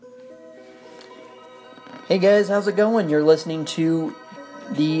Hey guys, how's it going? You're listening to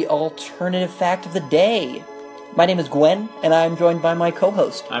the alternative fact of the day. My name is Gwen, and I'm joined by my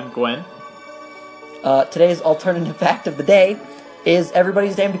co-host. I'm Gwen. Today's alternative fact of the day is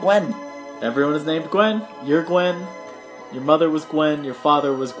everybody's named Gwen. Everyone is named Gwen. You're Gwen. Your mother was Gwen. Your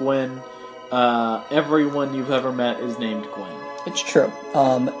father was Gwen. Everyone you've ever met is named Gwen. It's true.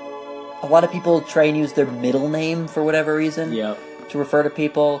 A lot of people try and use their middle name for whatever reason. Yep. To refer to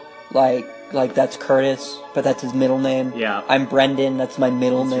people, like that's Curtis, but that's his middle name. Yeah. I'm Brendan, that's my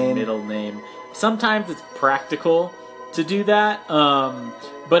middle That's name. your middle name. Sometimes it's practical to do that,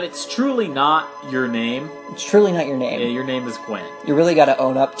 but it's truly not your name. It's truly not your name. Yeah, your name is Gwen. You really got to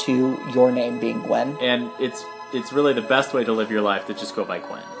own up to your name being Gwen. And it's really the best way to live your life to just go by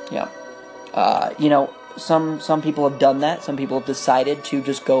Gwen. Yeah. Some people have done that. Some people have decided to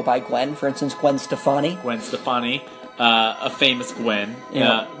just go by Gwen. For instance, Gwen Stefani. Gwen Stefani, a famous Gwen.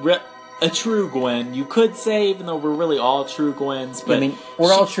 Yeah. A true Gwen, you could say, even though we're really all true Gwens. But I mean,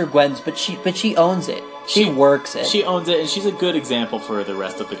 we're all true Gwens, but she owns it. She works it. She owns it, and she's a good example for the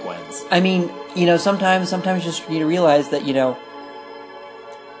rest of the Gwens. I mean, sometimes just you realize that,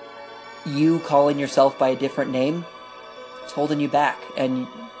 you calling yourself by a different name, it's holding you back, and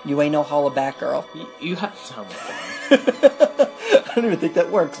you ain't no holla back girl. You have to tell me. I don't even think that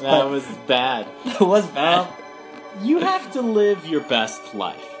works. That was bad. It was bad. You have to live your best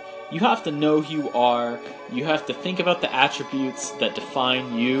life. You have to know who you are. You have to think about the attributes that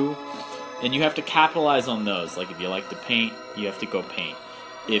define you. And you have to capitalize on those. Like, if you like to paint, you have to go paint.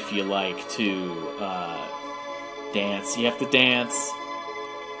 If you like to dance, you have to dance.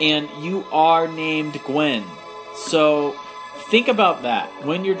 And you are named Gwen. So, think about that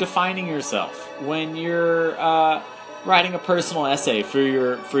when you're defining yourself. When you're writing a personal essay for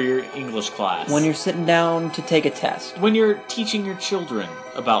your English class. When you're sitting down to take a test. When you're teaching your children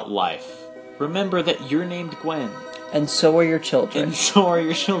about life. Remember that you're named Gwen. And so are your children. And so are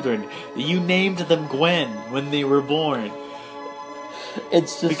your children. You named them Gwen when they were born.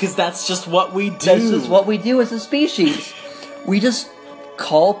 It's just... Because that's just what we do. That's just what we do as a species. We just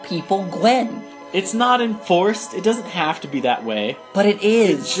call people Gwen. It's not enforced. It doesn't have to be that way. But it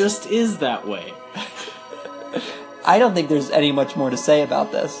is. It just is that way. I don't think there's any much more to say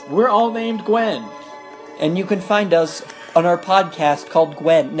about this. We're all named Gwen. And you can find us on our podcast called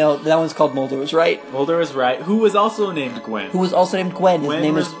Gwen. No, that one's called Mulder Was Right. Mulder was right. Who was also named Gwen. Who was also named Gwen. His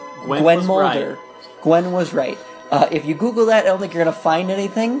name is Gwen Mulder. Right. Gwen was right. If you Google that, I don't think you're going to find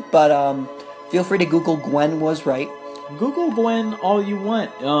anything, but feel free to Google Gwen Was Right. Google Gwen all you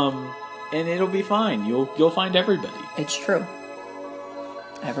want, and it'll be fine. You'll find everybody. It's true.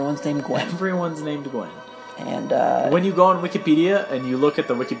 Everyone's named Gwen. Everyone's named Gwen. And when you go on Wikipedia and you look at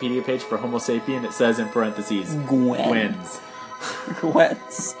the Wikipedia page for Homo sapien, it says in parentheses, Gwens.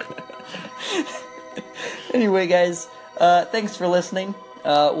 Gwens. Anyway, guys, thanks for listening.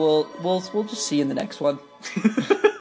 We'll just see you in the next one.